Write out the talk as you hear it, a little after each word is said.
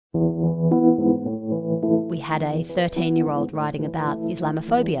We had a 13-year-old writing about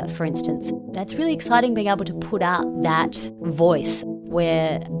Islamophobia, for instance. It's really exciting being able to put out that voice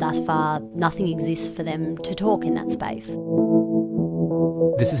where thus far nothing exists for them to talk in that space.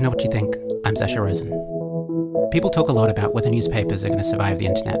 This is Know What You Think. I'm Sasha Rosen. People talk a lot about whether newspapers are going to survive the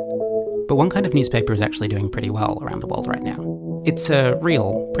internet. But one kind of newspaper is actually doing pretty well around the world right now. It's a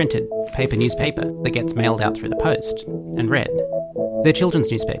real, printed, paper newspaper that gets mailed out through the post and read. They're children's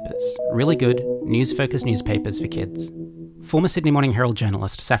newspapers, really good, news-focused newspapers for kids. Former Sydney Morning Herald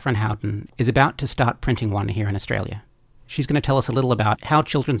journalist Saffron Howden is about to start printing one here in Australia. She's going to tell us a little about how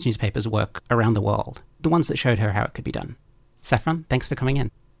children's newspapers work around the world, the ones that showed her how it could be done. Saffron, thanks for coming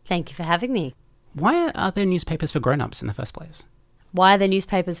in. Thank you for having me. Why are there newspapers for grown-ups in the first place? Why are there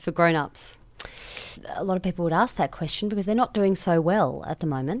newspapers for grown-ups? A lot of people would ask that question because they're not doing so well at the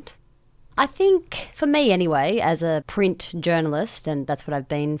moment. I think, for me anyway, as a print journalist, and that's what I've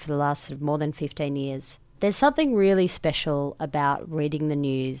been for the last more than 15 years, there's something really special about reading the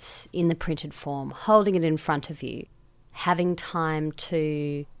news in the printed form, holding it in front of you, having time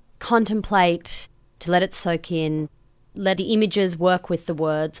to contemplate, to let it soak in, let the images work with the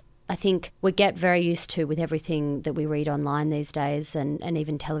words. I think we get very used to, with everything that we read online these days and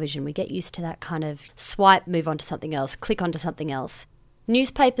even television, we get used to that kind of swipe, move on to something else, click onto something else.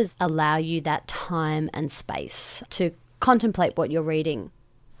 Newspapers allow you that time and space to contemplate what you're reading.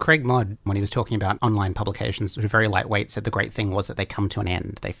 Craig Modd, when he was talking about online publications, which are very lightweight, said the great thing was that they come to an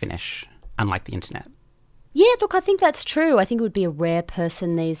end, they finish, unlike the internet. Yeah, look, I think that's true. I think it would be a rare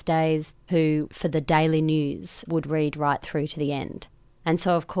person these days who, for the daily news, would read right through to the end. And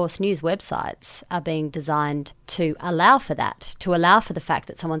so, of course, news websites are being designed to allow for that, to allow for the fact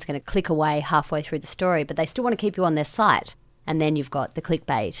that someone's going to click away halfway through the story, but they still want to keep you on their site. And then you've got the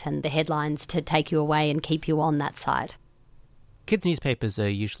clickbait and the headlines to take you away and keep you on that site. Kids' newspapers are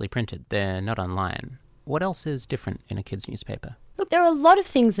usually printed. They're not online. What else is different in a kids' newspaper? Look, there are a lot of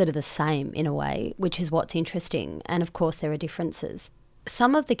things that are the same in a way, which is what's interesting. And of course, there are differences.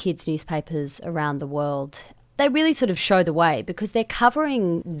 Some of the kids' newspapers around the world, they really sort of show the way because they're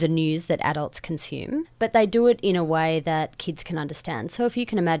covering the news that adults consume, but they do it in a way that kids can understand. So if you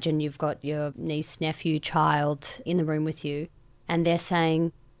can imagine you've got your niece, nephew, child in the room with you, and they're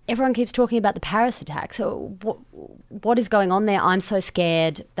saying, everyone keeps talking about the Paris attack. So what is going on there? I'm so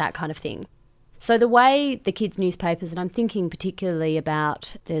scared, that kind of thing. So the way the kids' newspapers, and I'm thinking particularly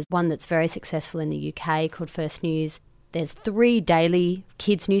about, there's one that's very successful in the UK called First News. There's 3 daily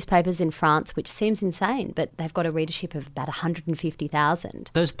kids' newspapers in France, which seems insane, but they've got a readership of about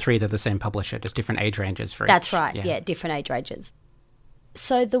 150,000. Those 3, they're the same publisher, just different age ranges for each. That's right, yeah, different age ranges.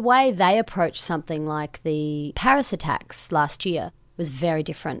 So the way they approach something like the Paris attacks last year was very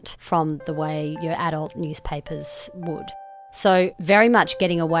different from the way your adult newspapers would. So very much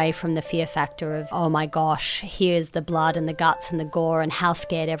getting away from the fear factor of, oh my gosh, here's the blood and the guts and the gore and how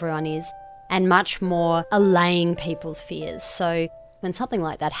scared everyone is, and much more allaying people's fears. So when something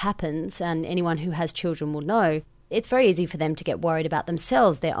like that happens, and anyone who has children will know, it's very easy for them to get worried about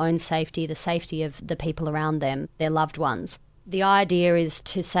themselves, their own safety, the safety of the people around them, their loved ones. The idea is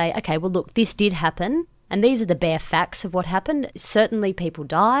to say, okay, well, look, this did happen, and these are the bare facts of what happened. Certainly people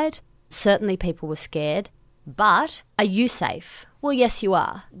died, certainly people were scared, but are you safe? Well, yes, you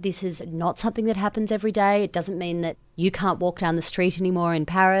are. This is not something that happens every day. It doesn't mean that you can't walk down the street anymore in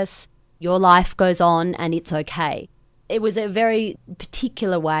Paris. Your life goes on and it's okay. It was a very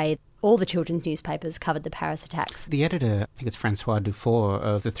particular way. All the children's newspapers covered the Paris attacks. The editor, I think it's Francois Dufour,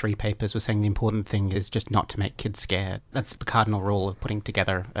 of the 3 papers, was saying the important thing is just not to make kids scared. That's the cardinal rule of putting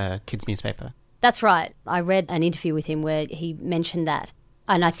together a kids' newspaper. That's right. I read an interview with him where he mentioned that.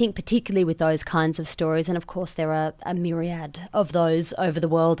 And I think particularly with those kinds of stories, and of course there are a myriad of those over the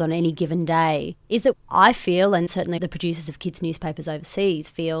world on any given day, is that I feel, and certainly the producers of kids' newspapers overseas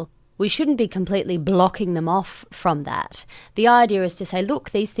feel, we shouldn't be completely blocking them off from that. The idea is to say,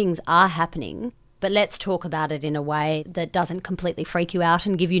 look, these things are happening, but let's talk about it in a way that doesn't completely freak you out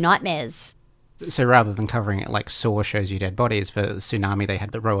and give you nightmares. So rather than covering it like Saw shows you dead bodies, for Tsunami they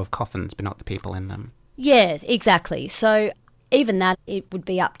had the row of coffins but not the people in them. Yes, exactly. So even that, it would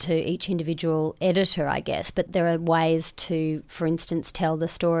be up to each individual editor, I guess, but there are ways to, for instance, tell the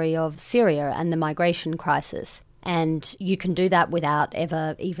story of Syria and the migration crisis. And you can do that without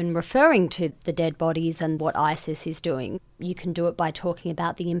ever even referring to the dead bodies and what ISIS is doing. You can do it by talking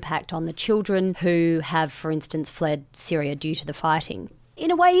about the impact on the children who have, for instance, fled Syria due to the fighting. In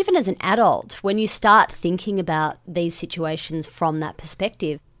a way, even as an adult, when you start thinking about these situations from that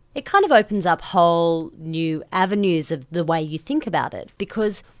perspective, it kind of opens up whole new avenues of the way you think about it.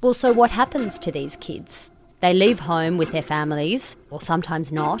 Because, well, so what happens to these kids? They leave home with their families, or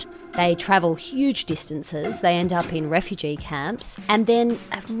sometimes not. They travel huge distances. They end up in refugee camps. And then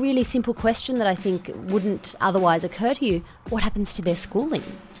a really simple question that I think wouldn't otherwise occur to you, what happens to their schooling?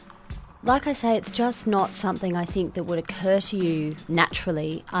 Like I say, it's just not something I think that would occur to you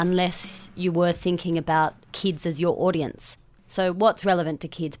naturally unless you were thinking about kids as your audience. So what's relevant to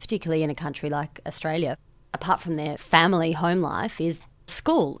kids, particularly in a country like Australia, apart from their family home life, is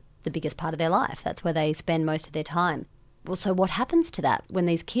school. The biggest part of their life. That's where they spend most of their time. Well, so what happens to that? When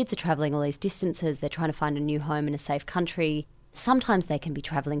these kids are travelling all these distances, they're trying to find a new home in a safe country. Sometimes they can be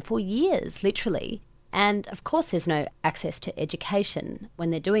travelling for years, literally. And of course there's no access to education when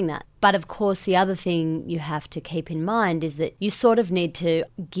they're doing that. But of course the other thing you have to keep in mind is that you sort of need to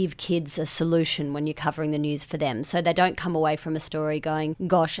give kids a solution when you're covering the news for them. So they don't come away from a story going,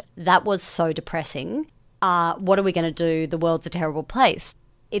 gosh, that was so depressing. What are we going to do? The world's a terrible place.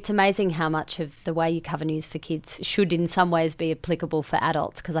 It's amazing how much of the way you cover news for kids should in some ways be applicable for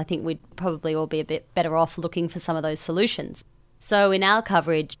adults, because I think we'd probably all be a bit better off looking for some of those solutions. So in our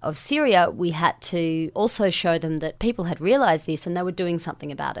coverage of Syria, we had to also show them that people had realised this and they were doing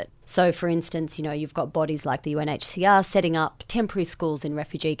something about it. So for instance, you've got bodies like the UNHCR setting up temporary schools in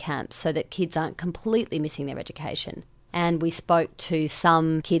refugee camps so that kids aren't completely missing their education. And we spoke to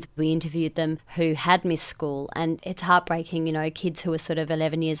some kids, we interviewed them, who had missed school. And it's heartbreaking, kids who are sort of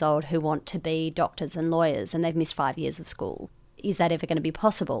 11 years old who want to be doctors and lawyers and they've missed 5 years of school. Is that ever going to be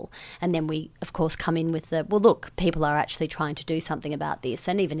possible? And then we, of course, come in with well, look, people are actually trying to do something about this.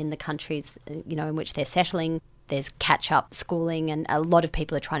 And even in the countries, in which they're settling, there's catch-up schooling and a lot of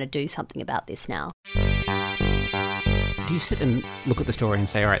people are trying to do something about this now. Do you sit and look at the story and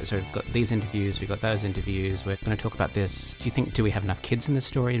say, all right, so we've got these interviews, we've got those interviews, we're going to talk about this. Do we have enough kids in this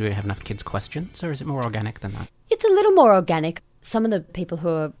story? Do we have enough kids' questions? Or is it more organic than that? It's a little more organic. Some of the people who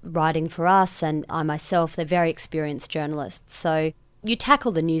are writing for us and I myself, they're very experienced journalists. So you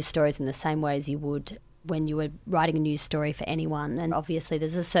tackle the news stories in the same way as you would when you were writing a news story for anyone. And obviously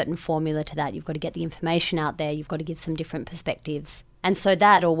there's a certain formula to that. You've got to get the information out there. You've got to give some different perspectives. And so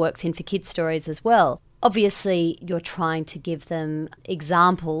that all works in for kids' stories as well. Obviously, you're trying to give them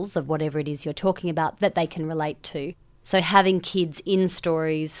examples of whatever it is you're talking about that they can relate to. So having kids in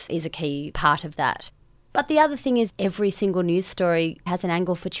stories is a key part of that. But the other thing is every single news story has an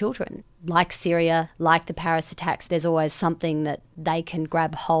angle for children. Like Syria, like the Paris attacks, there's always something that they can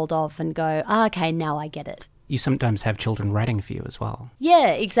grab hold of and go, okay, now I get it. You sometimes have children writing for you as well. Yeah,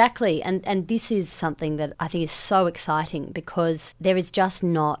 exactly. And this is something that I think is so exciting because there is just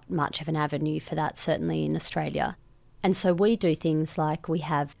not much of an avenue for that, certainly in Australia. And so we do things like we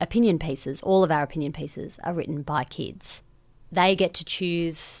have opinion pieces. All of our opinion pieces are written by kids. They get to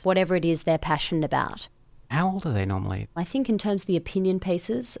choose whatever it is they're passionate about. How old are they normally? I think in terms of the opinion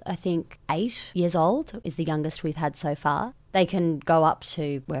pieces, I think 8 years old is the youngest we've had so far. They can go up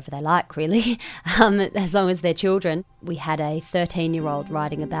to wherever they like, really, as long as they're children. We had a 13-year-old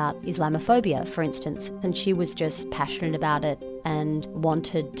writing about Islamophobia, for instance, and she was just passionate about it and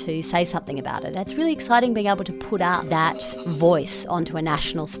wanted to say something about it. It's really exciting being able to put out that voice onto a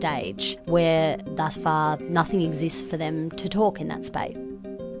national stage where thus far nothing exists for them to talk in that space.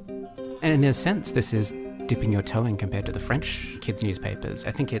 And in a sense, this is dipping your toe in compared to the French kids' newspapers.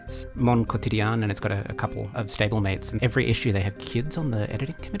 I think it's Mon Quotidien and it's got a couple of stablemates, and every issue they have kids on the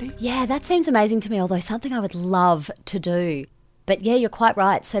editing committee. Yeah, that seems amazing to me, although something I would love to do. But yeah, you're quite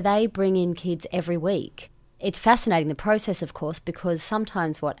right. So they bring in kids every week. It's fascinating, the process, of course, because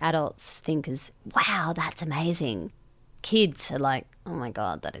sometimes what adults think is, wow, that's amazing. Kids are like, oh my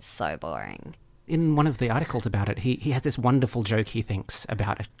God, that is so boring. In one of the articles about it, he has this wonderful joke he thinks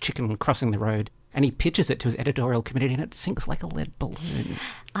about a chicken crossing the road, and he pitches it to his editorial committee and it sinks like a lead balloon.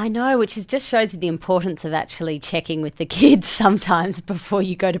 I know, which just shows you the importance of actually checking with the kids sometimes before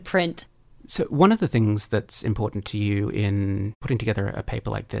you go to print. So one of the things that's important to you in putting together a paper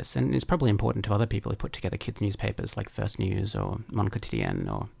like this, and is probably important to other people who put together kids' newspapers like First News or Mon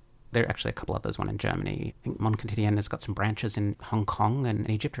Quotidien, or there are actually a couple others, one in Germany. I think Mon Quotidien has got some branches in Hong Kong and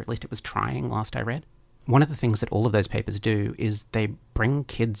Egypt, or at least it was trying last I read. One of the things that all of those papers do is they bring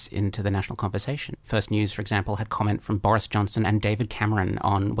kids into the national conversation. First News, for example, had comment from Boris Johnson and David Cameron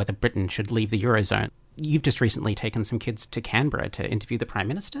on whether Britain should leave the Eurozone. You've just recently taken some kids to Canberra to interview the Prime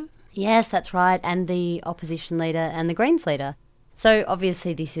Minister? Yes, that's right, and the opposition leader and the Greens leader. So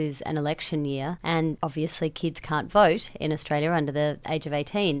obviously this is an election year, and obviously kids can't vote in Australia under the age of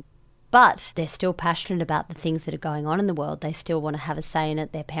 18. But they're still passionate about the things that are going on in the world. They still want to have a say in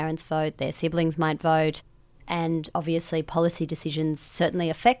it. Their parents vote, their siblings might vote. And obviously policy decisions certainly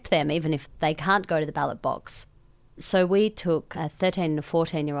affect them, even if they can't go to the ballot box. So we took a 13 and a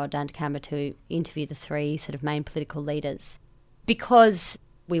 14-year-old down to Canberra to interview the three sort of main political leaders. Because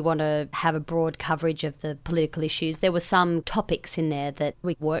we want to have a broad coverage of the political issues, there were some topics in there that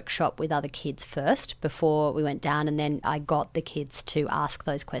we workshop with other kids first before we went down, and then I got the kids to ask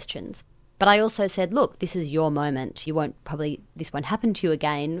those questions. But I also said, look, this is your moment. This won't happen to you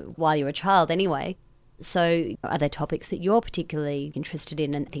again while you're a child anyway. So are there topics that you're particularly interested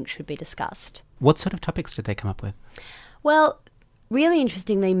in and think should be discussed? What sort of topics did they come up with? Well, really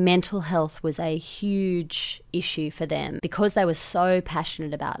interestingly, mental health was a huge issue for them. Because they were so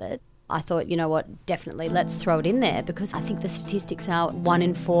passionate about it, I thought, you know what, definitely let's throw it in there, because I think the statistics are 1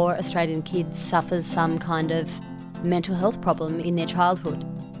 in 4 Australian kids suffers some kind of mental health problem in their childhood.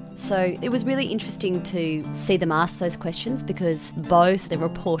 So it was really interesting to see them ask those questions, because both the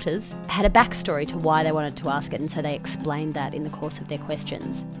reporters had a backstory to why they wanted to ask it, and so they explained that in the course of their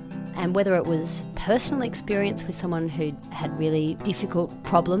questions. And whether it was personal experience with someone who had really difficult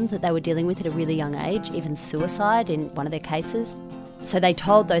problems that they were dealing with at a really young age, even suicide in one of their cases. So they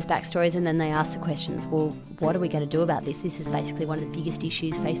told those backstories, and then they asked the questions, well, what are we going to do about this? This is basically one of the biggest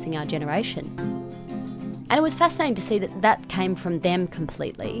issues facing our generation. And it was fascinating to see that that came from them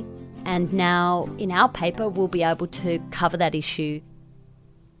completely. And now in our paper, we'll be able to cover that issue.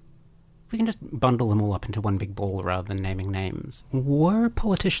 We can just bundle them all up into one big ball rather than naming names. Were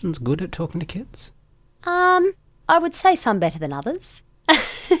politicians good at talking to kids? I would say some better than others.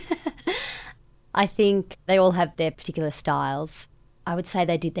 I think they all have their particular styles. I would say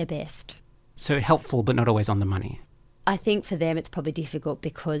they did their best. So helpful, but not always on the money. I think for them it's probably difficult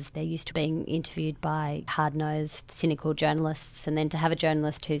because they're used to being interviewed by hard-nosed, cynical journalists, and then to have a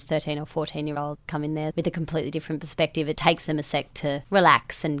journalist who's 13 or 14-year-old come in there with a completely different perspective, it takes them a sec to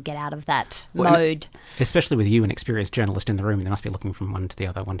relax and get out of that mode. Especially with you, an experienced journalist in the room, they must be looking from one to the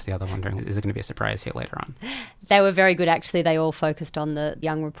other, wondering, is there going to be a surprise here later on? They were very good, actually. They all focused on the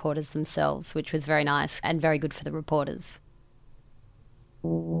young reporters themselves, which was very nice and very good for the reporters.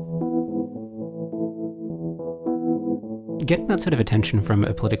 Getting that sort of attention from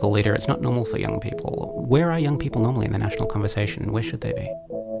a political leader, it's not normal for young people. Where are young people normally in the national conversation? Where should they be?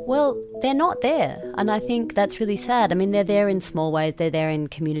 Well, they're not there, and I think that's really sad. I mean, they're there in small ways, they're there in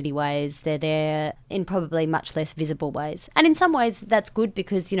community ways, they're there in probably much less visible ways. And in some ways that's good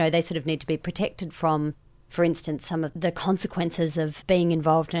because, you know, they sort of need to be protected from, for instance, some of the consequences of being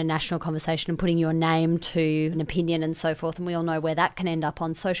involved in a national conversation and putting your name to an opinion and so forth, and we all know where that can end up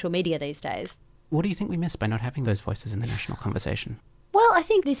on social media these days. What do you think we miss by not having those voices in the national conversation? Well, I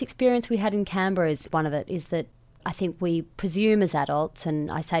think this experience we had in Canberra is one of it, is that I think we presume as adults,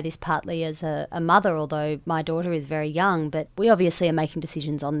 and I say this partly as a mother, although my daughter is very young, but we obviously are making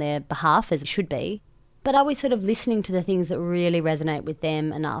decisions on their behalf, as we should be. But are we sort of listening to the things that really resonate with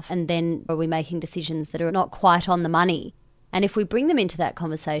them enough? And then are we making decisions that are not quite on the money? And if we bring them into that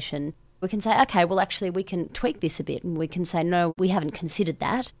conversation, we can say, okay, well, actually, we can tweak this a bit, and we can say, no, we haven't considered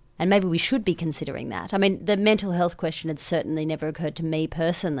that. And maybe we should be considering that. I mean, the mental health question had certainly never occurred to me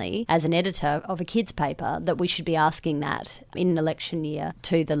personally as an editor of a kids' paper that we should be asking that in an election year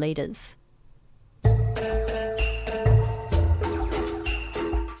to the leaders.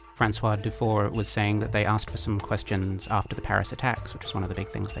 Francois Dufour was saying that they asked for some questions after the Paris attacks, which was one of the big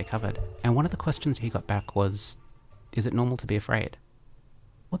things they covered. And one of the questions he got back was, is it normal to be afraid?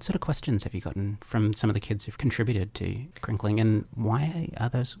 What sort of questions have you gotten from some of the kids who've contributed to Crinkling, and why are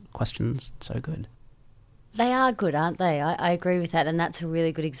those questions so good? They are good, aren't they? I agree with that, and that's a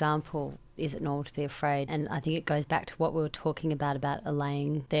really good example. Is it normal to be afraid? And I think it goes back to what we were talking about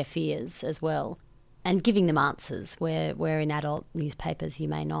allaying their fears as well, and giving them answers where in adult newspapers you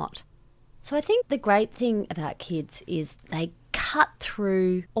may not. So I think the great thing about kids is they cut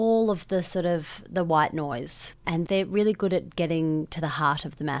through all of the sort of the white noise, and they're really good at getting to the heart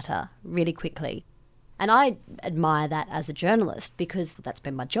of the matter really quickly. And I admire that as a journalist because that's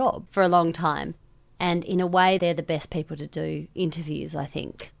been my job for a long time. And in a way, they're the best people to do interviews, I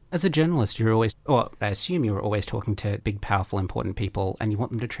think. As a journalist, I assume you're always talking to big, powerful, important people, and you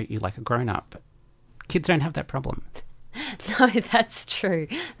want them to treat you like a grown-up. Kids don't have that problem. No, that's true.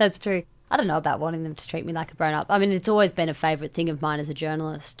 That's true. I don't know about wanting them to treat me like a grown-up. I mean, it's always been a favourite thing of mine as a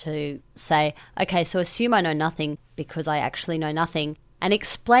journalist to say, okay, so assume I know nothing because I actually know nothing, and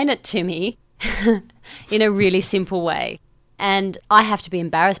explain it to me in a really simple way. And I have to be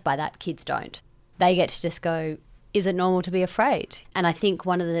embarrassed by that. Kids don't. They get to just go, is it normal to be afraid? And I think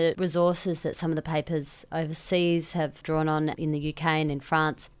one of the resources that some of the papers overseas have drawn on in the UK and in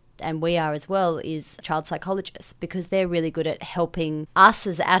France, and we are as well, is child psychologists, because they're really good at helping us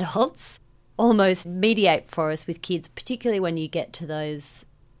as adults almost mediate for us with kids, particularly when you get to those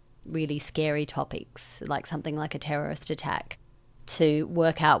really scary topics, like something like a terrorist attack, to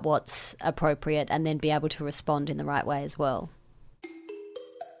work out what's appropriate and then be able to respond in the right way as well.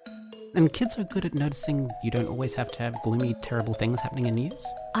 And kids are good at noticing you don't always have to have gloomy, terrible things happening in news.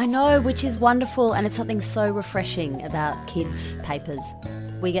 I know, which is wonderful, and it's something so refreshing about kids' papers.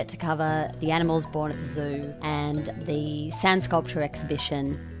 We get to cover the animals born at the zoo and the sand sculpture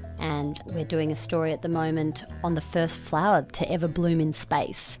exhibition, and we're doing a story at the moment on the first flower to ever bloom in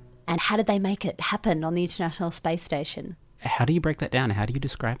space. And how did they make it happen on the International Space Station? How do you break that down? How do you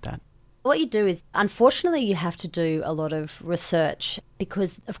describe that? What you do is, unfortunately, you have to do a lot of research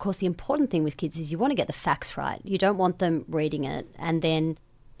because, of course, the important thing with kids is you want to get the facts right. You don't want them reading it and then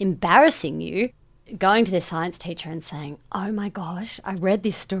embarrassing you, going to their science teacher and saying, oh my gosh, I read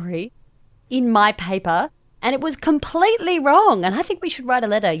this story in my paper and it was completely wrong and I think we should write a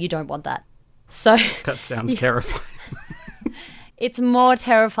letter. You don't want that. So that sounds terrifying. It's more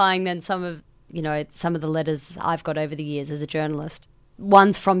terrifying than some of the letters I've got over the years as a journalist.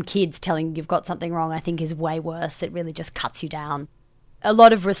 Ones from kids telling you've got something wrong, I think, is way worse. It really just cuts you down. A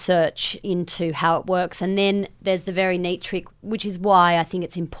lot of research into how it works. And then there's the very neat trick, which is why I think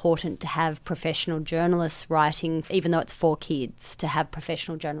it's important to have professional journalists writing, even though it's for kids, to have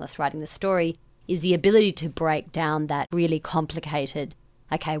professional journalists writing the story, is the ability to break down that really complicated,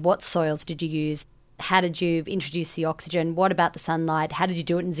 okay, what soils did you use? How did you introduce the oxygen? What about the sunlight? How did you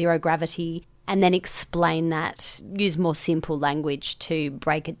do it in zero gravity? And then explain that, use more simple language to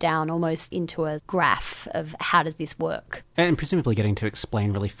break it down almost into a graph of how does this work. And presumably getting to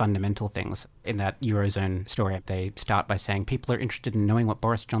explain really fundamental things. In that Eurozone story, they start by saying people are interested in knowing what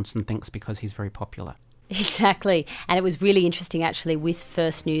Boris Johnson thinks because he's very popular. Exactly. And it was really interesting actually with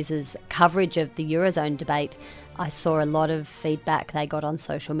First News's coverage of the Eurozone debate. I saw a lot of feedback they got on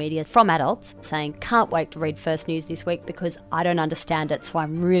social media from adults saying, can't wait to read First News this week because I don't understand it, so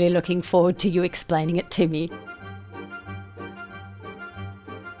I'm really looking forward to you explaining it to me.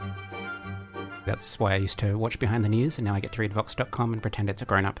 That's why I used to watch Behind the News and now I get to read Vox.com and pretend it's a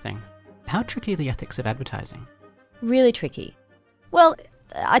grown-up thing. How tricky are the ethics of advertising? Really tricky. Well,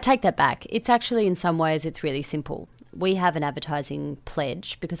 I take that back. It's actually, in some ways, it's really simple. We have an advertising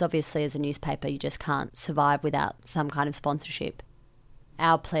pledge because obviously as a newspaper you just can't survive without some kind of sponsorship.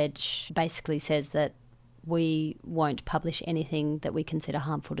 Our pledge basically says that we won't publish anything that we consider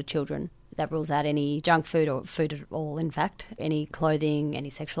harmful to children. That rules out any junk food or food at all, in fact, any clothing, any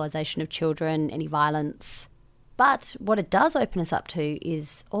sexualisation of children, any violence. But what it does open us up to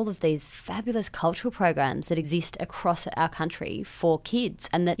is all of these fabulous cultural programs that exist across our country for kids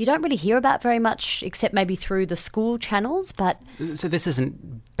and that you don't really hear about very much except maybe through the school channels. But so this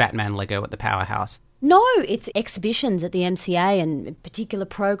isn't Batman Lego at the Powerhouse? No, it's exhibitions at the MCA and particular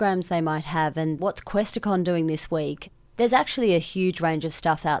programs they might have. And what's Questacon doing this week? There's actually a huge range of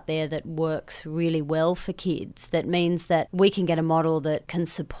stuff out there that works really well for kids. That means that we can get a model that can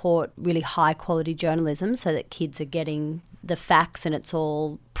support really high quality journalism so that kids are getting the facts and it's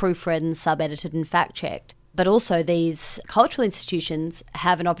all proofread and sub-edited and fact-checked. But also these cultural institutions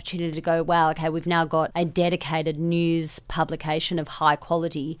have an opportunity to go, wow, okay, we've now got a dedicated news publication of high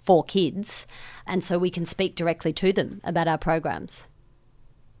quality for kids, and so we can speak directly to them about our programs.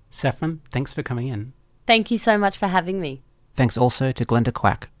 Saffron, thanks for coming in. Thank you so much for having me. Thanks also to Glenda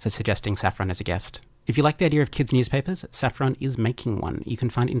Quack for suggesting Saffron as a guest. If you like the idea of kids' newspapers, Saffron is making one. You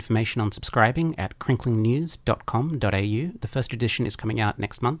can find information on subscribing at crinklingnews.com.au. The first edition is coming out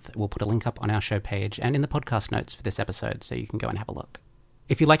next month. We'll put a link up on our show page and in the podcast notes for this episode, so you can go and have a look.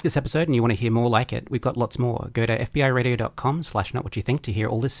 If you like this episode and you want to hear more like it, we've got lots more. Go to fbiradio.com/notwhatyoutthink to hear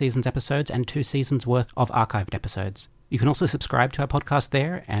all this season's episodes and 2 seasons worth of archived episodes. You can also subscribe to our podcast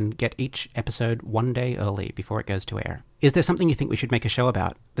there and get each episode 1 day early before it goes to air. Is there something you think we should make a show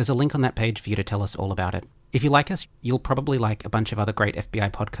about? There's a link on that page for you to tell us all about it. If you like us, you'll probably like a bunch of other great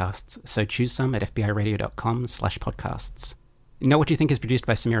FBI podcasts, so choose some at fbiradio.com/podcasts. Know What You Think is produced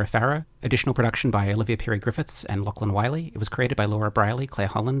by Samira Farrow. Additional production by Olivia Peary-Griffiths and Lachlan Wiley. It was created by Laura Briley, Claire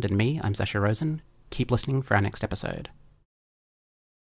Holland, and me. I'm Sasha Rosen. Keep listening for our next episode.